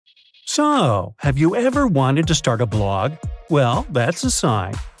So, have you ever wanted to start a blog? Well, that's a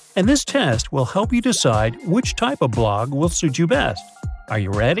sign. And this test will help you decide which type of blog will suit you best. Are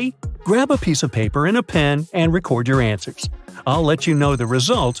you ready? Grab a piece of paper and a pen and record your answers. I'll let you know the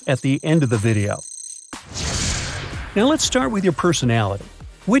results at the end of the video. Now let's start with your personality.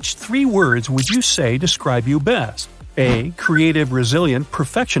 Which 3 words would you say describe you best? A. Creative, resilient,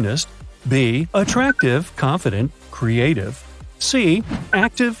 perfectionist. B. Attractive, confident, creative. C.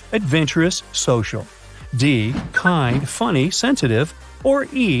 Active, adventurous, social. D. Kind, funny, sensitive. Or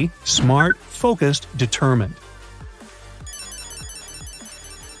E. Smart, focused, determined.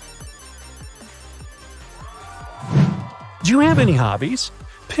 Do you have any hobbies?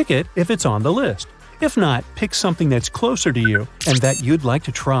 Pick it if it's on the list. If not, pick something that's closer to you and that you'd like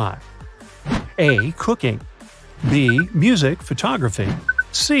to try. A. Cooking. B. Music, photography.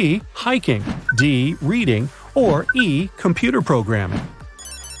 C. Hiking. D. Reading. Or E. Computer programming.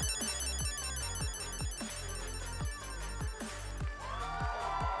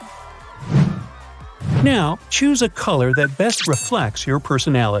 Now, choose a color that best reflects your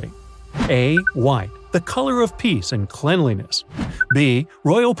personality. A. White, the color of peace and cleanliness. B.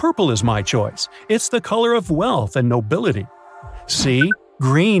 Royal purple is my choice. It's the color of wealth and nobility. C.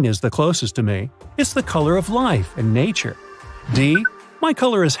 Green is the closest to me. It's the color of life and nature. D. My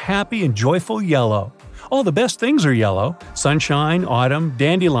color is happy and joyful yellow. All the best things are yellow: sunshine, autumn,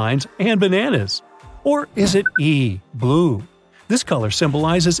 dandelions, and bananas. Or is it E. Blue? This color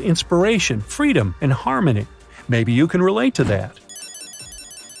symbolizes inspiration, freedom, and harmony. Maybe you can relate to that.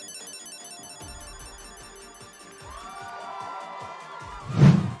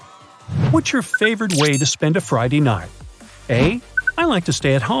 What's your favorite way to spend a Friday night? A. I like to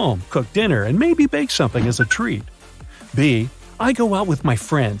stay at home, cook dinner, and maybe bake something as a treat. B. I go out with my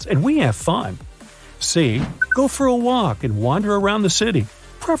friends and we have fun. C. Go for a walk and wander around the city,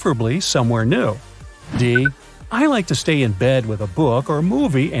 preferably somewhere new. D. I like to stay in bed with a book or a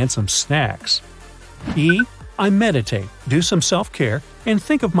movie and some snacks. E. I meditate, do some self-care, and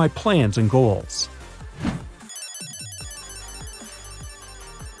think of my plans and goals.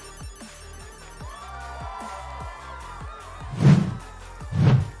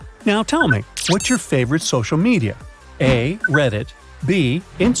 Now tell me, what's your favorite social media? A. Reddit. B.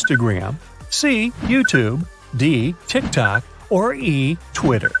 Instagram. C. YouTube. D. TikTok. Or E.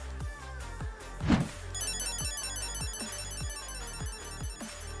 Twitter.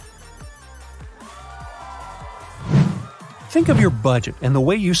 Think of your budget and the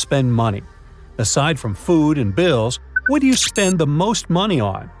way you spend money. Aside from food and bills, what do you spend the most money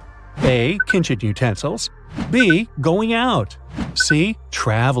on? A. Kitchen utensils. B. Going out. C.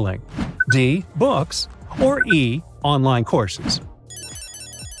 Traveling. D. Books. Or E. Online courses.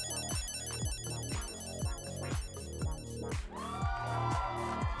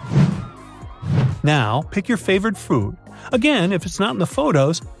 Now, pick your favorite food. Again, if it's not in the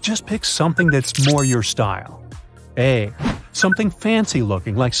photos, just pick something that's more your style. A. Something fancy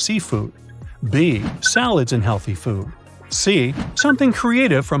looking like seafood. B. Salads and healthy food. C. Something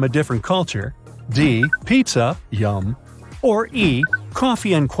creative from a different culture. D. Pizza, yum. Or E.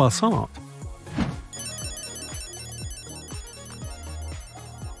 Coffee and croissant.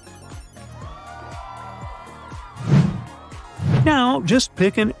 Now, just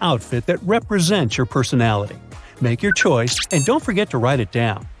pick an outfit that represents your personality. Make your choice and don't forget to write it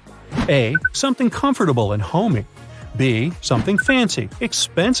down. A. Something comfortable and homey. B. Something fancy,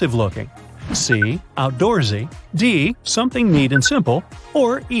 expensive looking. C. Outdoorsy. D. Something neat and simple.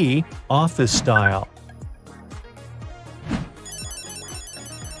 Or E. Office style.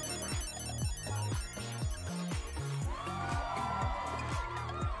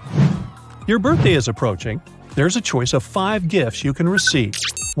 Your birthday is approaching. There's a choice of 5 gifts you can receive.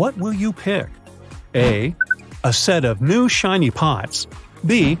 What will you pick? A. A set of new shiny pots.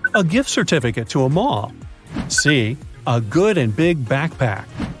 B. A gift certificate to a mall. C. A good and big backpack.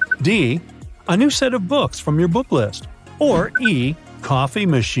 D. A new set of books from your book list. Or E. Coffee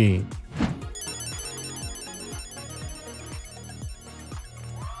machine.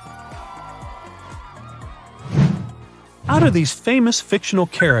 Out of these famous fictional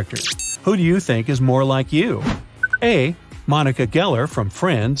characters, who do you think is more like you? A. Monica Geller from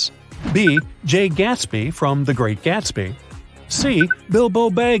Friends. B. Jay Gatsby from The Great Gatsby. C.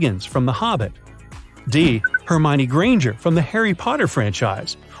 Bilbo Baggins from The Hobbit. D. Hermione Granger from the Harry Potter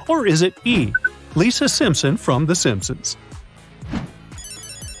franchise. Or is it E. Lisa Simpson from The Simpsons?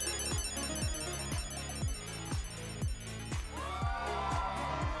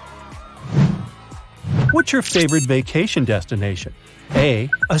 What's your favorite vacation destination? A.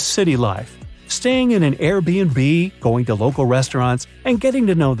 A city life. staying in an Airbnb, going to local restaurants, and getting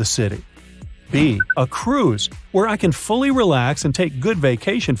to know the city. B. A cruise, where I can fully relax and take good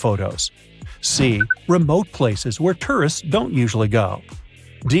vacation photos. C. Remote places where tourists don't usually go.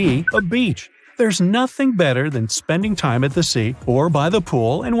 D. A beach. There's nothing better than spending time at the sea or by the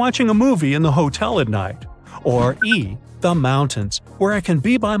pool and watching a movie in the hotel at night. Or E. The mountains, where I can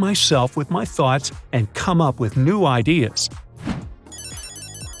be by myself with my thoughts and come up with new ideas.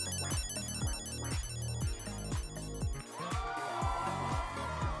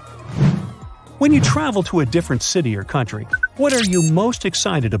 When you travel to a different city or country, what are you most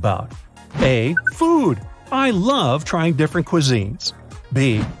excited about? A. Food. I love trying different cuisines.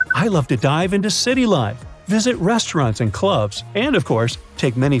 B. I love to dive into city life, visit restaurants and clubs, and of course,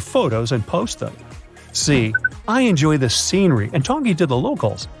 take many photos and post them. C. I enjoy the scenery and talking to the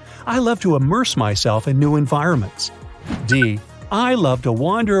locals. I love to immerse myself in new environments. D. I love to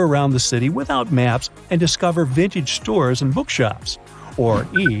wander around the city without maps and discover vintage stores and bookshops. Or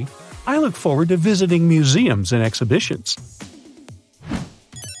E. I look forward to visiting museums and exhibitions.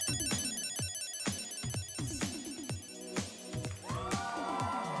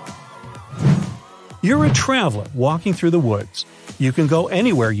 You're a traveler walking through the woods. You can go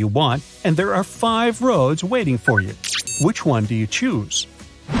anywhere you want, and there are 5 roads waiting for you. Which one do you choose?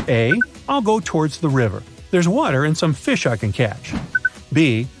 A. I'll go towards the river. There's water and some fish I can catch.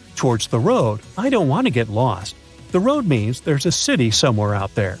 B. Towards the road. I don't want to get lost. The road means there's a city somewhere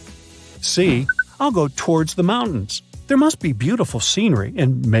out there. C. I'll go towards the mountains. There must be beautiful scenery,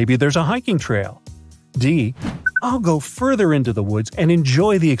 and maybe there's a hiking trail. D. I'll go further into the woods and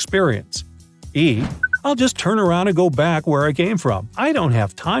enjoy the experience. E. I'll just turn around and go back where I came from. I don't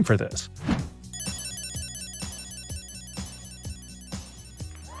have time for this.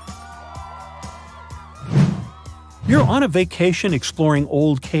 You're on a vacation exploring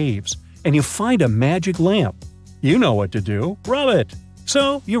old caves, and you find a magic lamp. You know what to do. Rub it.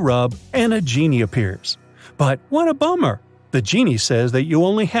 So you rub, and a genie appears. But what a bummer! The genie says that you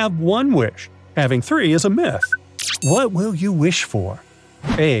only have 1 wish. Having 3 is a myth. What will you wish for?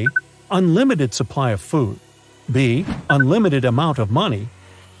 A. Unlimited supply of food. B. Unlimited amount of money.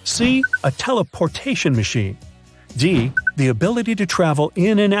 C. A teleportation machine. D. The ability to travel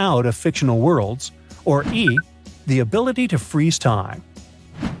in and out of fictional worlds. Or E. The ability to freeze time.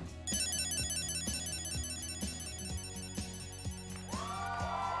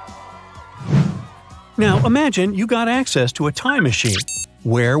 Now imagine you got access to a time machine.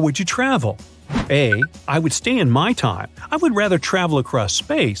 Where would you travel? A. I would stay in my time. I would rather travel across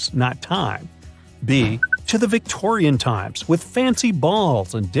space, not time. B. To the Victorian times with fancy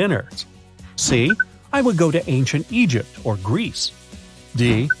balls and dinners. C. I would go to ancient Egypt or Greece.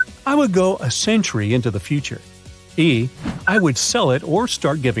 D. I would go a century into the future. E. I would sell it or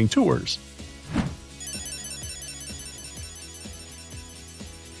start giving tours.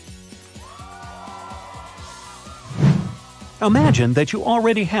 Imagine that you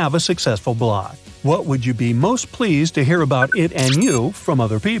already have a successful blog. What would you be most pleased to hear about it and you from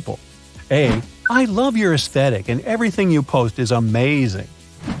other people? A. I love your aesthetic and everything you post is amazing.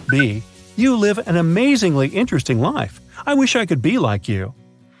 B. You live an amazingly interesting life. I wish I could be like you.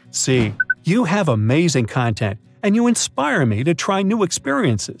 C. You have amazing content and you inspire me to try new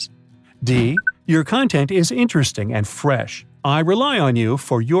experiences. D. Your content is interesting and fresh. I rely on you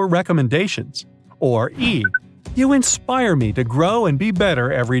for your recommendations. Or E. You inspire me to grow and be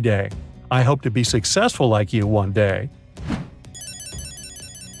better every day. I hope to be successful like you one day.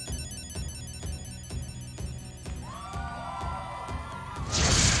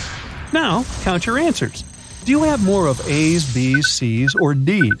 Now, count your answers. Do you have more of A's, B's, C's, or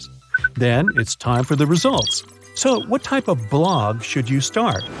D's? Then it's time for the results. So, what type of blog should you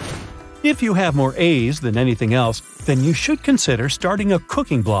start? If you have more A's than anything else, then you should consider starting a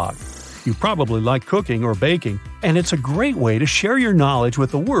cooking blog. You probably like cooking or baking, and it's a great way to share your knowledge with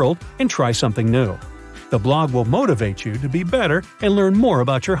the world and try something new. The blog will motivate you to be better and learn more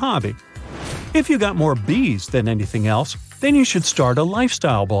about your hobby. If you got more B's than anything else, then you should start a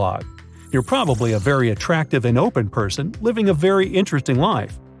lifestyle blog. You're probably a very attractive and open person living a very interesting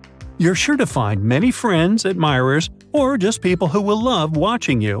life. You're sure to find many friends, admirers, or just people who will love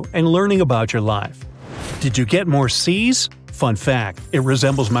watching you and learning about your life. Did you get more C's? Fun fact, it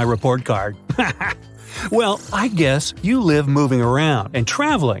resembles my report card. Well, I guess you live moving around and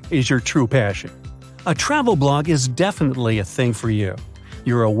traveling is your true passion. A travel blog is definitely a thing for you.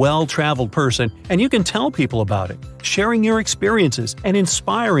 You're a well-traveled person and you can tell people about it, sharing your experiences and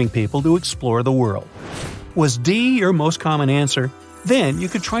inspiring people to explore the world. Was D your most common answer? Then you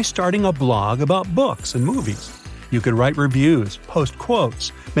could try starting a blog about books and movies. You could write reviews, post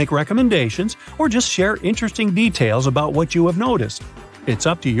quotes, make recommendations, or just share interesting details about what you have noticed. It's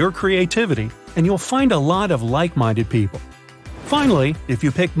up to your creativity, and you'll find a lot of like-minded people. Finally, if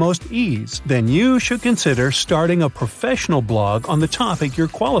you pick most ease, then you should consider starting a professional blog on the topic you're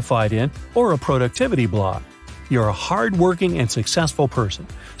qualified in or a productivity blog. You're a hard-working and successful person,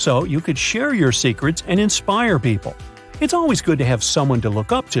 so you could share your secrets and inspire people. It's always good to have someone to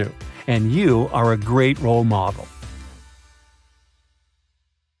look up to, and you are a great role model.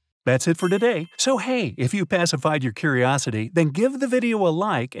 That's it for today. So hey, if you pacified your curiosity, then give the video a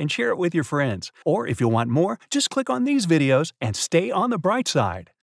like and share it with your friends. Or if you want more, just click on these videos and stay on the bright side.